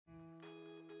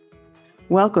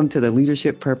Welcome to the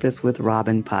Leadership Purpose with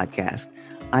Robin podcast.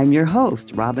 I'm your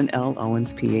host, Robin L.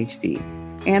 Owens, Ph.D.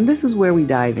 And this is where we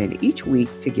dive in each week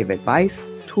to give advice,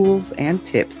 tools, and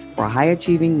tips for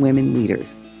high-achieving women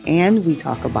leaders. And we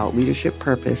talk about leadership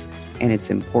purpose and its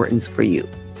importance for you.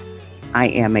 I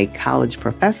am a college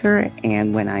professor,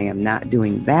 and when I am not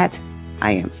doing that,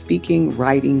 I am speaking,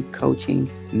 writing, coaching,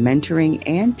 mentoring,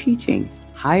 and teaching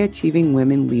high-achieving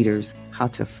women leaders how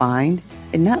to find,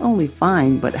 and not only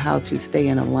find, but how to stay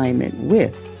in alignment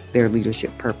with their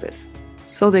leadership purpose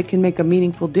so they can make a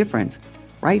meaningful difference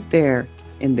right there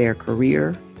in their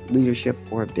career, leadership,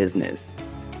 or business.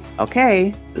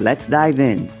 Okay, let's dive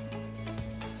in.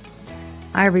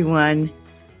 Hi, everyone.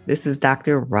 This is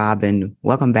Dr. Robin.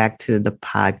 Welcome back to the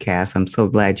podcast. I'm so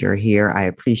glad you're here. I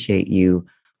appreciate you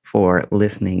for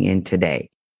listening in today.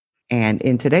 And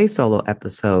in today's solo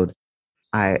episode,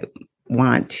 I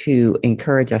want to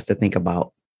encourage us to think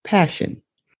about passion.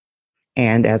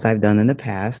 And as I've done in the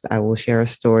past, I will share a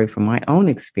story from my own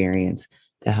experience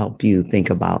to help you think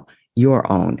about your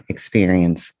own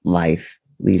experience, life,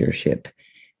 leadership,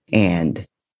 and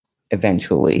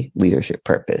eventually leadership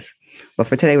purpose. But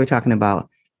for today, we're talking about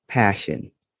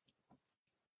passion.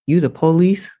 You the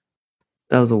police?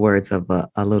 Those are words of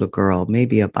a little girl,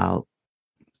 maybe about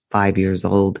 5 years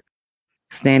old,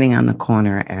 standing on the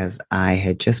corner as I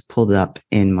had just pulled up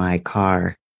in my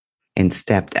car and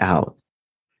stepped out.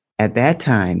 At that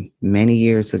time, many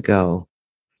years ago,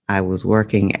 I was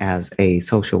working as a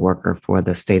social worker for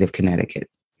the state of Connecticut.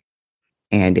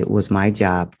 And it was my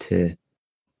job to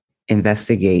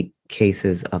investigate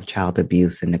cases of child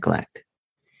abuse and neglect.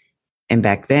 And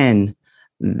back then,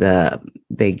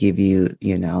 they give you,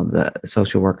 the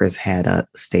social workers had a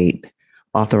state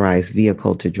authorized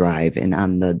vehicle to drive. And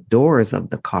on the doors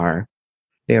of the car,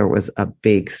 there was a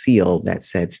big seal that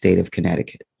said State of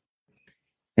Connecticut.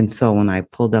 And so when I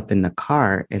pulled up in the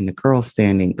car and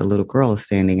the little girl is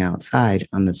standing outside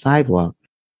on the sidewalk,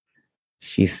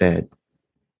 she said,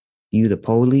 "You the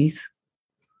police?"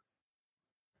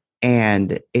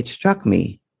 And it struck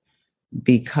me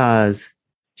because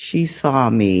she saw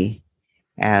me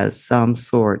as some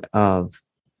sort of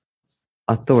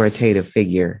authoritative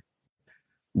figure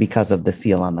because of the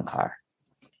seal on the car.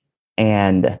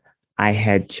 And I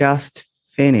had just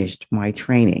finished my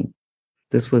training.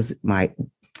 This was my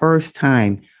first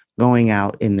time going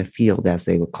out in the field, as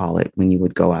they would call it, when you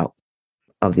would go out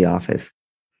of the office. It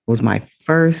was my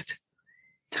first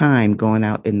time going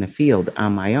out in the field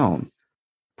on my own.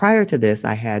 Prior to this,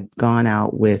 I had gone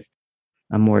out with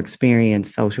a more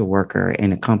experienced social worker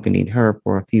and accompanied her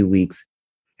for a few weeks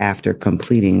after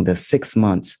completing the 6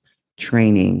 months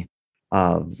training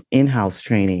of in-house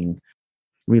training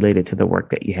related to the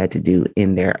work that you had to do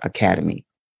in their academy.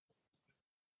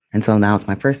 And so now it's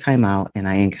my first time out, and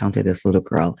I encountered this little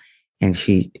girl, and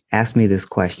she asked me this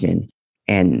question.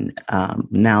 And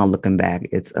now looking back,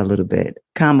 it's a little bit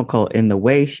comical in the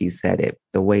way she said it,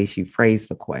 the way she phrased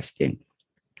the question.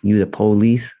 "You the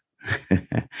police?"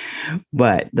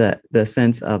 But the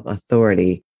sense of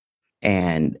authority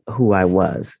and who I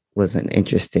was an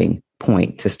interesting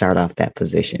point to start off that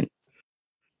position.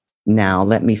 Now,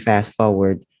 let me fast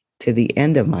forward to the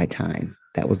end of my time.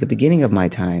 That was the beginning of my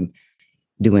time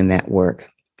doing that work.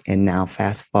 And now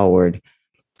fast forward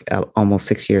almost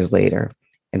 6 years later,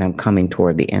 and I'm coming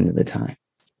toward the end of the time.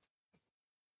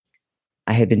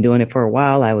 I had been doing it for a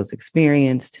while. I was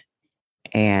experienced.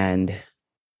 And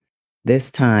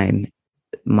this time,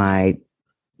 my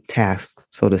task,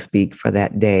 so to speak, for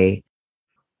that day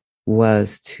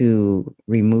was to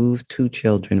remove 2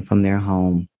 children from their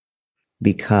home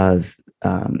because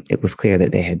it was clear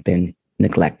that they had been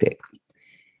neglected,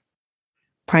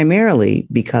 primarily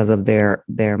because of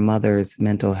their mother's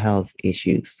mental health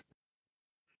issues.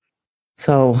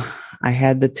 So I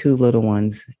had the 2 little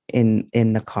ones in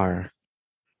the car.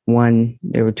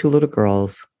 There were 2 little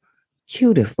girls,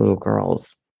 cutest little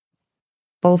girls,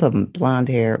 both of them blonde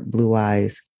hair, blue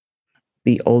eyes.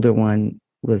 The older one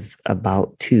was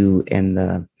about 2, and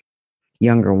the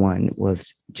younger one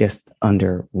was just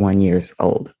under 1 year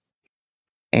old.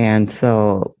 And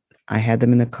so I had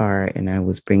them in the car, and I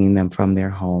was bringing them from their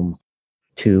home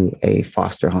to a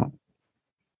foster home.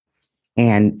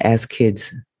 And as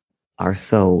kids are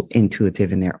so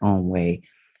intuitive in their own way,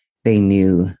 they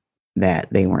knew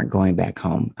that they weren't going back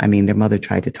home. I mean, their mother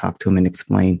tried to talk to them and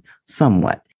explain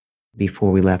somewhat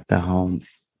before we left the home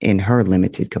in her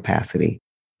limited capacity.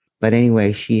 But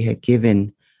anyway, she had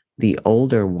given the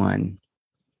older one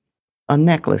a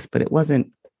necklace, but it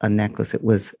wasn't a necklace. It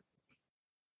was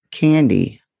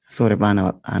candy, sort of on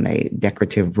a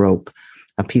decorative rope,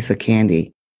 a piece of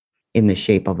candy in the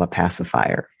shape of a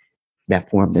pacifier. that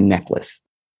formed a necklace.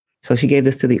 So she gave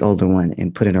this to the older one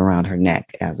and put it around her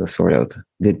neck as a sort of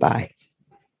goodbye.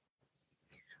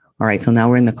 All right. So now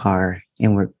we're in the car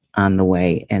and we're on the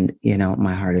way. And,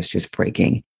 my heart is just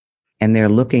breaking. And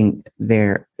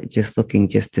they're just looking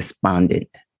just despondent.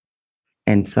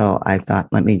 And so I thought,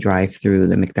 let me drive through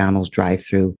the McDonald's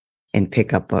drive-through and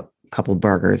pick up a couple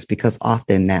burgers, because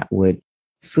often that would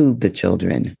soothe the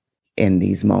children in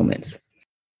these moments.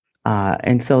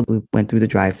 And so we went through the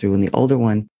drive-through, and the older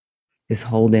one is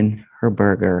holding her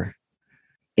burger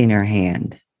in her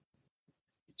hand,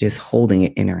 just holding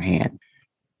it in her hand,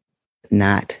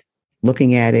 not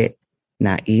looking at it,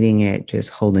 not eating it, just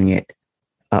holding it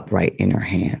upright in her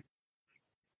hand,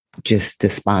 just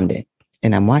despondent.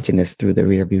 And I'm watching this through the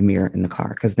rearview mirror in the car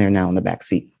because they're now in the back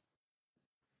seat.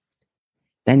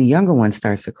 Then the younger one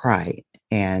starts to cry,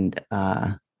 and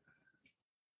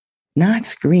not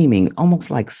screaming,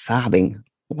 almost like sobbing,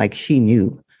 like she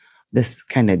knew this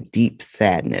kind of deep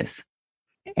sadness.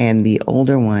 And the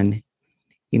older one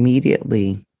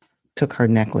immediately took her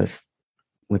necklace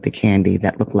with the candy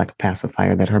that looked like a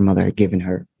pacifier that her mother had given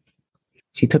her.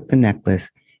 She took the necklace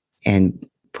and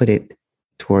put it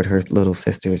toward her little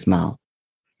sister's mouth.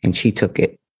 And she took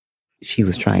it. She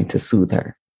was trying to soothe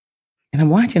her. And I'm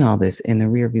watching all this in the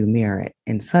rearview mirror,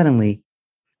 and suddenly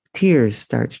tears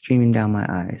start streaming down my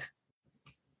eyes.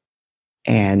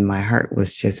 And my heart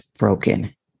was just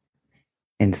broken.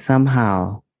 And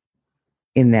somehow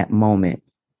in that moment,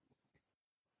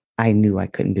 I knew I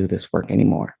couldn't do this work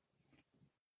anymore.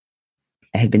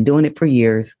 I had been doing it for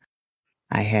years.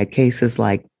 I had cases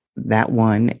like that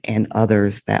one and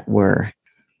others that were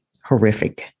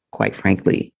horrific, quite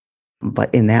frankly.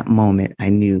 But in that moment, I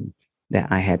knew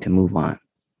that I had to move on.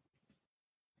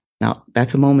 Now,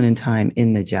 that's a moment in time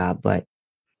in the job, but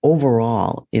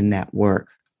overall in that work,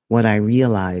 what I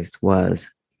realized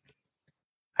was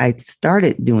I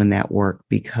started doing that work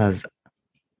because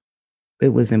it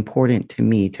was important to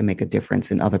me to make a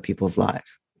difference in other people's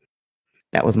lives.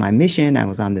 That was my mission. I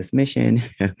was on this mission.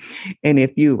 And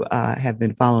if you have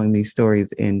been following these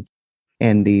stories in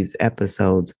these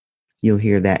episodes, you'll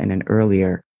hear that in an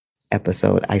earlier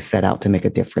episode, I set out to make a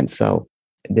difference. So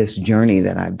this journey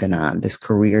that I've been on, this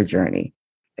career journey,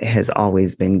 has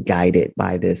always been guided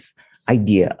by this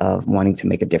idea of wanting to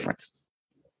make a difference.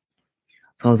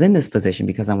 So I was in this position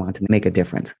because I wanted to make a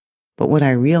difference. But what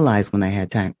I realized when I had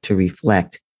time to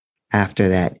reflect after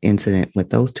that incident with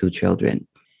those two children,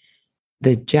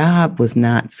 the job was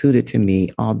not suited to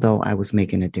me, although I was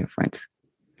making a difference.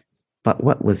 But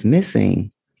what was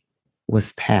missing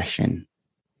was passion.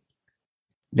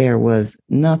 There was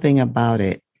nothing about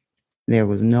it. There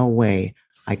was no way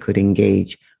I could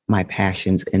engage my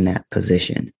passions in that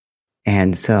position.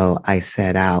 And so I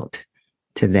set out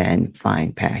to then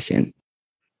find passion.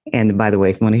 And by the way,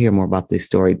 if you want to hear more about this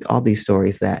story, all these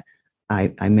stories that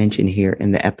I mentioned here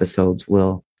in the episodes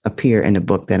will appear in the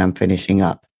book that I'm finishing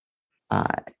up,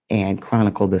 and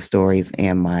chronicle the stories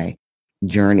and my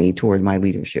journey toward my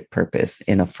leadership purpose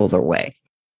in a fuller way.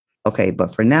 Okay,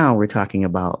 but for now, we're talking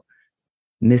about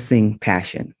missing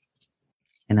passion.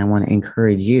 And I want to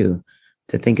encourage you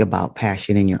to think about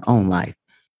passion in your own life.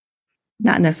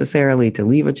 Not necessarily to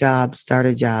leave a job, start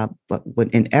a job, but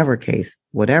whatever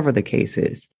the case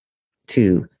is,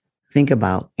 to think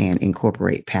about and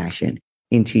incorporate passion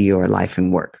into your life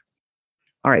and work.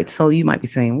 All right, so you might be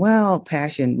saying, well,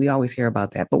 passion, we always hear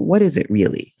about that, but what is it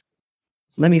really?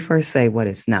 Let me first say what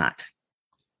it's not.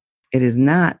 It is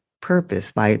not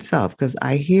purpose by itself, because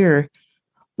I hear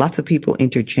lots of people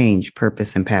interchange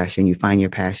purpose and passion. You find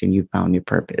your passion, you found your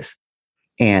purpose.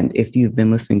 And if you've been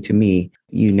listening to me,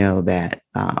 you know that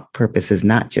purpose is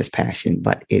not just passion,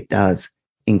 but it does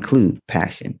include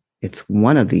passion. It's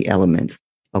one of the elements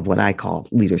of what I call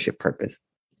leadership purpose.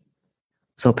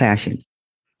 So passion.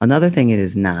 Another thing it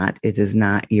is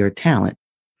not your talent.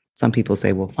 Some people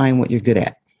say, well, find what you're good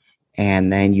at.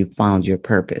 And then you found your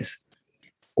purpose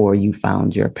or you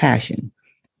found your passion.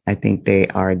 I think they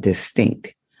are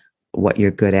distinct. What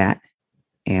you're good at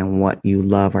and what you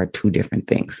love are two different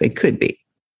things. They could be.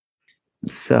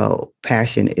 So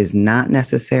passion is not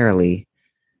necessarily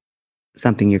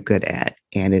something you're good at,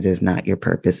 and it is not your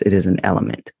purpose. It is an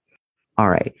element. All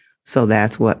right. So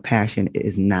that's what passion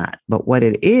is not. But what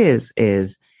it is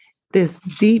this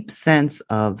deep sense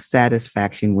of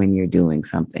satisfaction when you're doing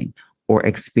something or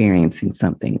experiencing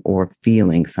something or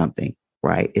feeling something,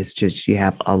 right? It's just you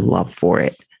have a love for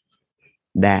it.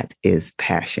 That is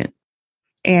passion.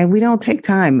 And we don't take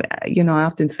time, I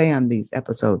often say on these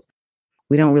episodes,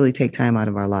 we don't really take time out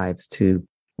of our lives to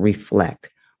reflect.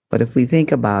 But if we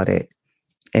think about it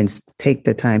and take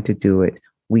the time to do it,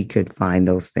 we could find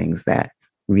those things that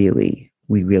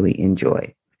we really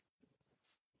enjoy.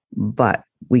 But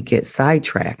we get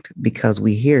sidetracked because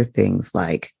we hear things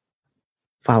like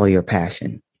follow your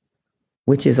passion,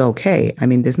 which is okay. I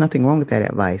mean, there's nothing wrong with that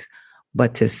advice.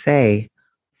 But to say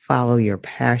follow your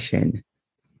passion,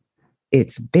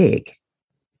 it's big.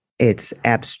 It's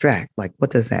abstract. Like,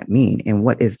 what does that mean? And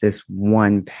what is this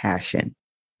one passion?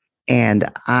 And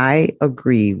I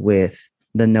agree with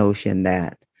the notion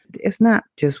that it's not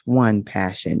just one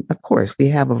passion. Of course, we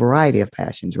have a variety of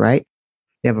passions, right?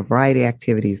 We have a variety of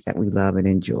activities that we love and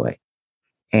enjoy.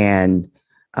 And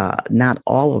not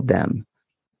all of them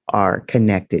are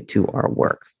connected to our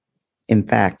work. In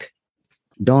fact,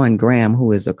 Dawn Graham,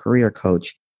 who is a career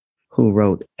coach, who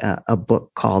wrote a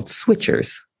book called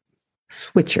Switchers.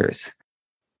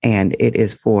 And it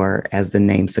is for, as the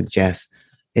name suggests,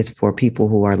 it's for people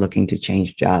who are looking to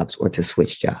change jobs or to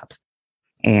switch jobs.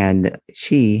 And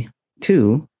she,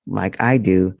 too, like I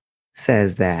do,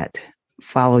 says that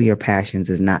follow your passions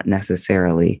is not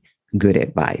necessarily good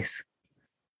advice.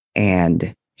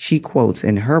 And she quotes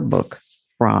in her book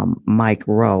from Mike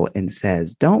Rowe and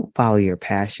says, don't follow your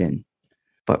passion,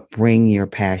 but bring your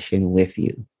passion with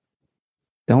you.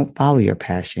 Don't follow your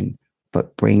passion,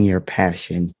 but bring your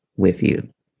passion with you.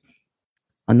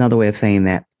 Another way of saying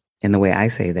that, and the way I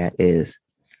say that, is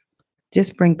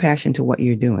just bring passion to what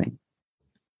you're doing.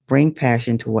 Bring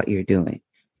passion to what you're doing.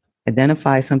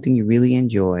 Identify something you really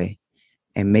enjoy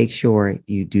and make sure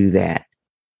you do that.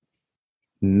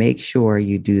 Make sure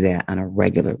you do that on a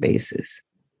regular basis.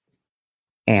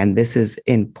 And this is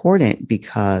important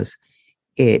because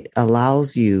it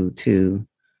allows you to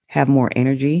have more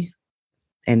energy,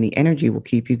 and the energy will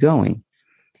keep you going.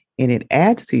 And it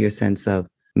adds to your sense of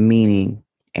meaning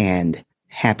and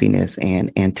happiness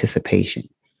and anticipation.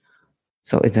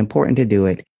 So it's important to do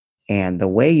it. And the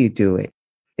way you do it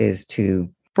is to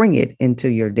bring it into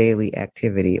your daily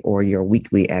activity or your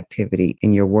weekly activity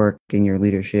in your work, in your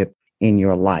leadership, in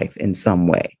your life in some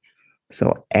way.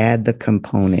 So add the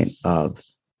component of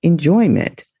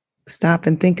enjoyment. Stop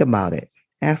and think about it.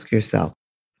 Ask yourself,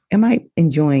 am I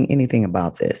enjoying anything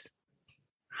about this?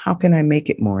 How can I make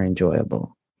it more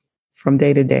enjoyable? From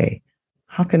day to day,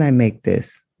 how can I make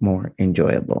this more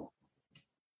enjoyable?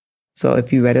 So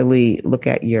if you readily look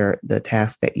at the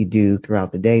tasks that you do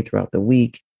throughout the day, throughout the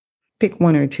week, pick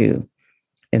one or two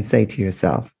and say to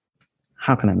yourself,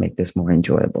 how can I make this more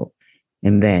enjoyable?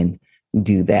 And then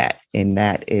do that. And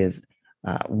that is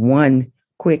one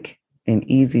quick and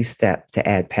easy step to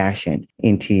add passion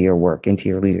into your work, into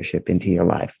your leadership, into your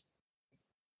life.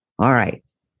 All right.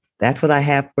 That's what I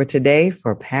have for today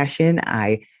for passion.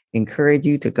 I encourage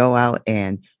you to go out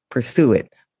and pursue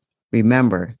it.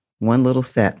 Remember, one little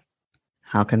step.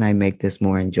 How can I make this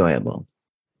more enjoyable?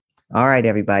 All right,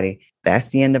 everybody. That's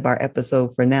the end of our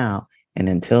episode for now. And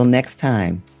until next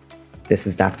time, this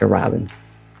is Dr. Robin.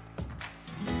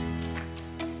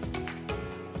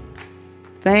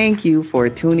 Thank you for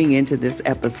tuning into this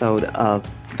episode of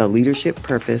the Leadership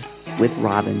Purpose with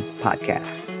Robin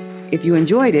podcast. If you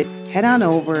enjoyed it, head on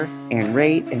over and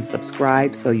rate and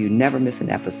subscribe so you never miss an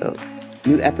episode.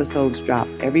 New episodes drop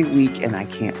every week, and I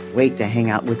can't wait to hang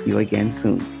out with you again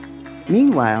soon.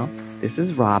 Meanwhile, this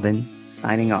is Robin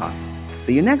signing off.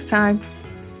 See you next time.